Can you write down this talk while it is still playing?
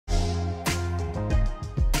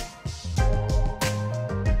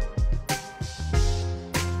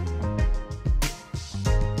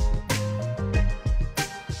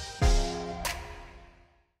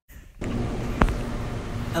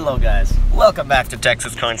Hello guys, welcome back to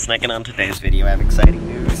Texas Coin Snack, and on today's video I have exciting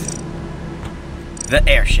news. The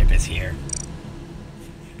airship is here.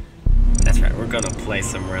 That's right, we're gonna play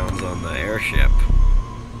some rounds on the airship.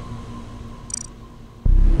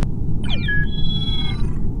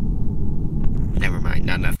 Never mind,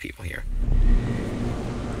 not enough people here.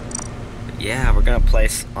 But yeah, we're gonna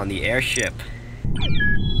place on the airship.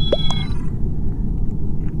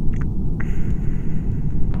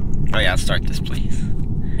 Oh yeah, start this please.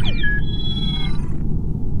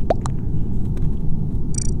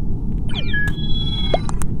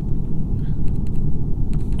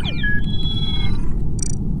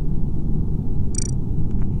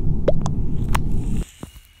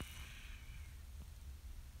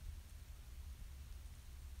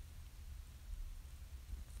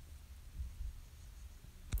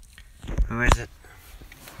 Who is it?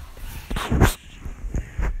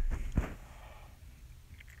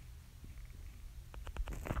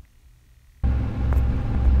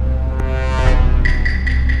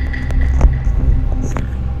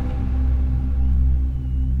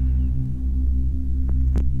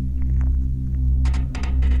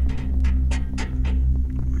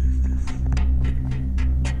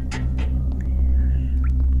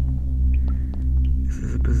 This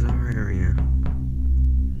is a bizarre area.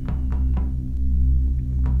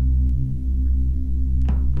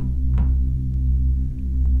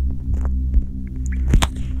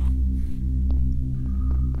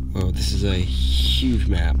 Oh, this is a huge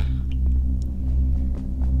map.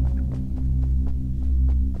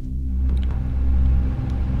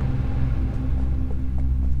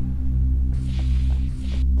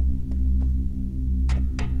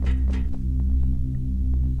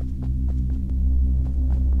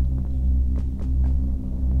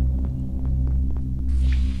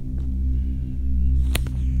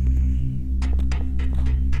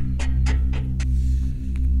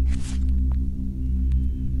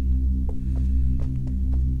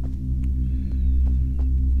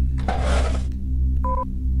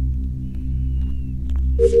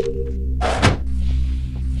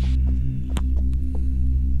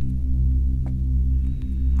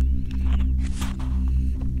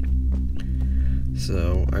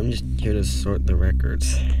 So, I'm just here to sort the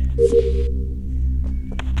records.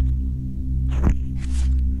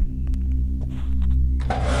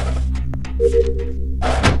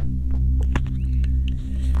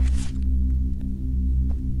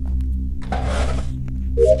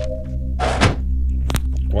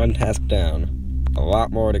 One task down. A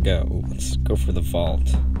lot more to go. Let's go for the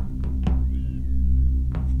vault.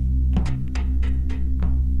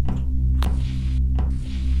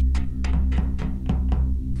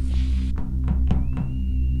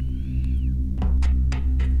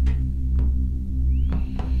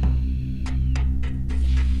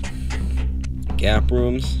 Gap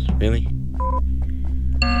rooms? Really?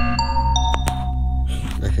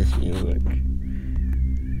 Nice music.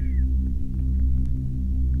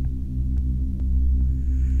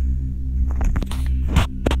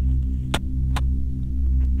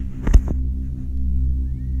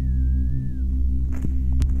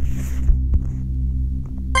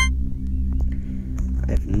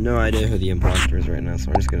 I have no idea who the imposter is right now, so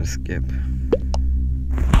I'm just gonna skip.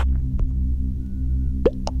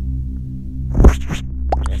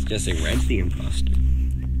 I was guessing Red's the imposter.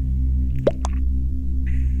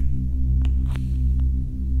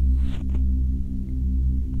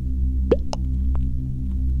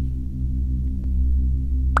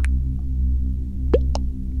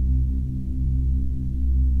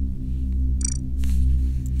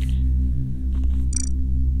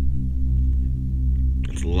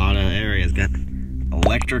 It's a lot of areas. Got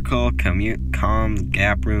electrical, comms,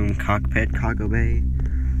 gap room, cockpit, cargo bay,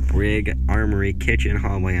 rig, armory, kitchen,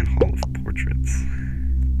 hallway, and hall of portraits.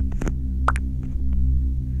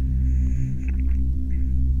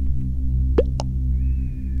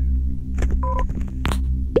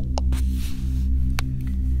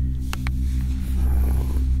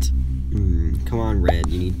 Come on, Red,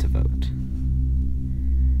 you need to vote.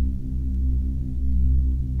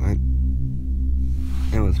 What?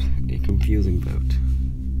 That was a confusing vote.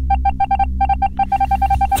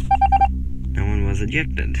 No one was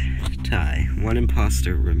ejected. Tie. One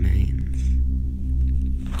imposter remains.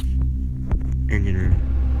 Engine room.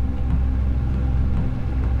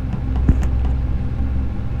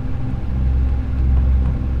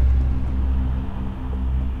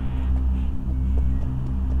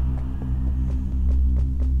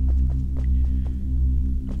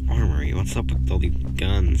 Armory. What's up with all these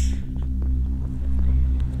guns?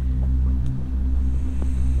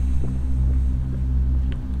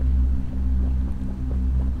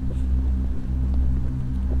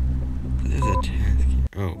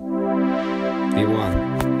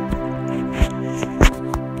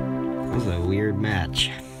 weird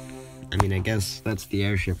match. I mean, I guess that's the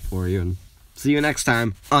airship for you, and see you next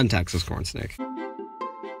time on Texas Corn Snake.